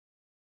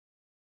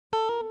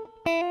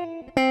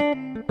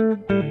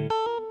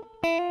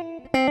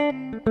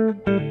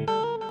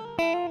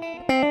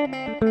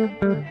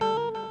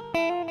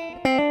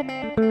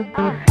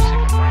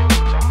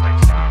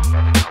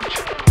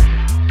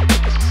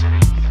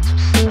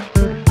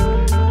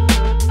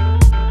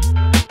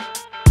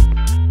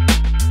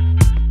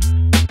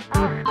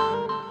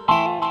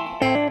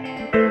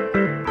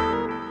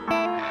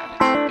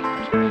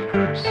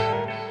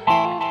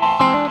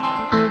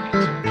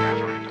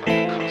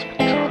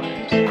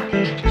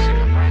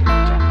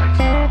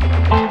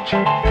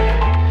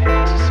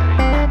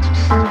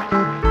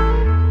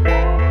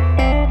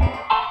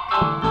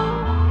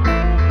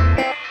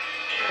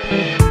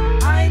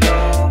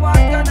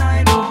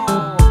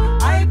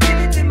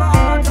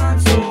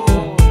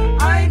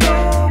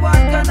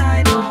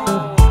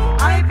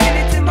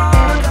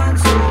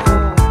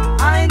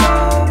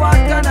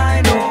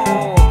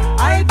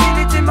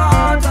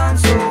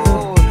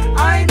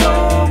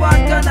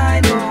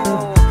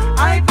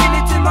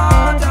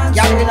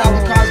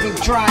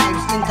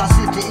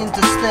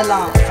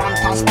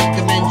Fantastic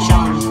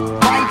dimensions,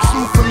 bright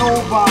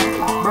supernova,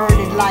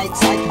 burning light,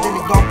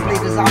 psychedelic dog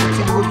players out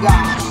in the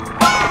gas.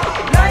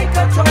 Like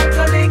a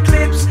total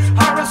eclipse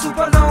or a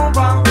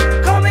supernova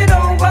coming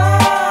over.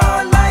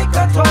 Like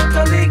a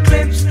total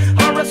eclipse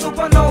or a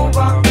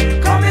supernova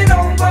coming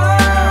over.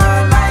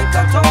 Like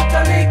a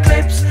total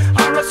eclipse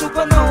or a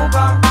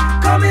supernova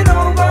coming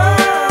over.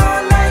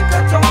 Like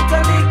a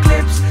total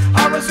eclipse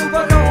or a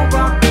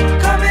supernova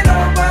coming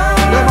over.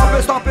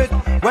 Never stop it.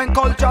 When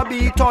culture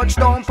be touched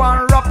down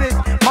and rapid,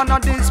 man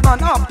of this man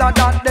after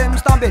that them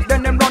stab it.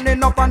 Then them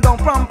running up and down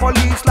from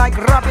police like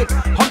rabbit.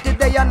 Hunted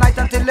day and night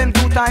until them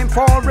do time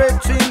for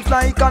it. Seems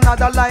like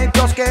another life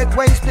just get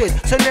wasted.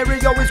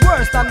 Scenario is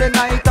worse than the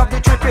night of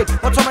the trip it.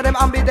 But some of them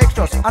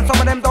ambidextrous and some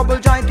of them double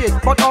jointed.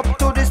 But up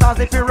to the stars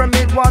the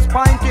pyramid was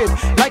pointed.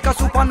 Like a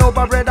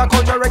supernova red a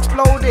culture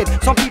exploded.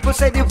 Some people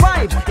say the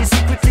vibes is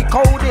secretly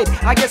coded.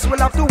 I guess we'll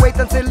have to wait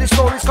until the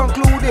story's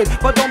concluded.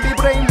 But don't be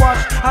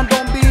brainwashed and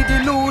don't be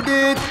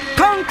deluded.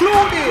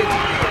 Concluded.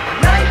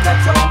 Like a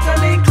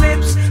total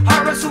eclipse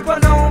or a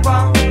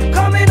supernova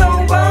coming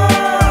over.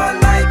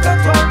 Like a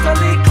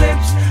total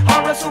eclipse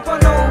or a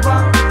supernova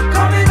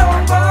coming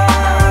over.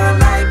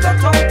 Like a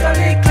total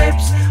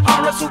eclipse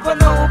or a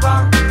supernova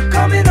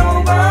coming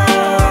over.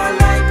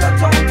 Like a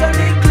total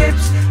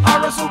eclipse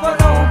or a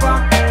supernova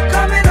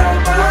coming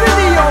over. The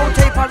video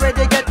tape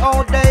already get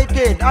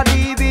outdated. A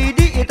DVD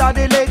it a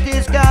the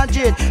latest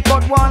gadget.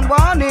 But one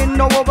warning,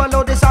 no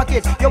overload the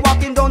socket. You're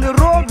walking down the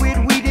road with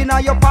weed in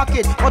your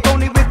pocket, but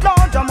only with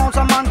large amounts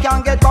a man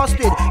can get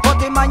busted.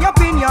 But in my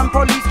opinion,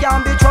 police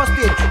can be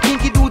trusted.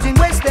 Kinky dudes in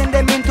West End,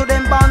 them into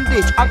them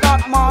bandage. I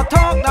got more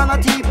talk than a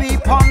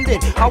TV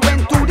pundit. I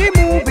went to the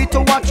movie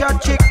to watch a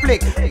chick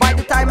flick. By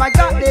the time I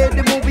got there,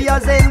 the movie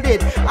has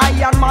ended. I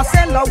and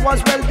Marcella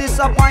was well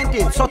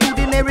disappointed. So to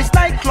the nearest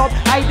nightclub,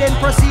 I then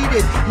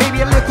proceeded.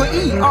 Maybe a little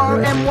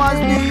ERM was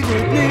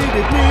needed.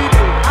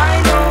 I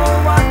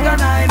know what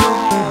can I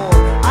know.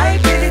 I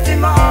feel it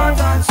in my heart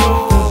and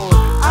soul.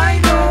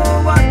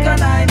 What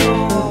can I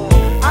know?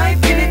 I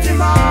feel it in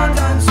my heart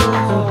and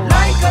soul.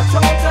 Like a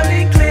total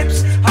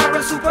eclipse or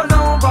a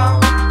supernova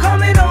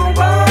coming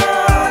over.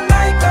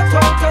 Like a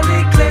total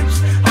eclipse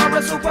or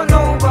a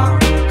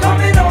supernova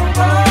coming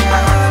over.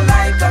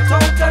 Like a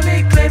total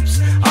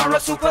eclipse or a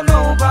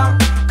supernova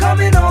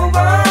coming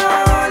over.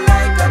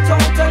 Like a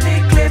total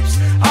eclipse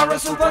or a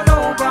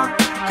supernova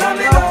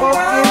coming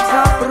over.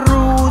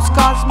 Roots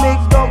cosmic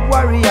dog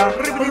warrior.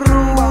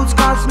 Roots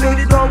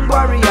cosmic dog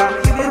warrior.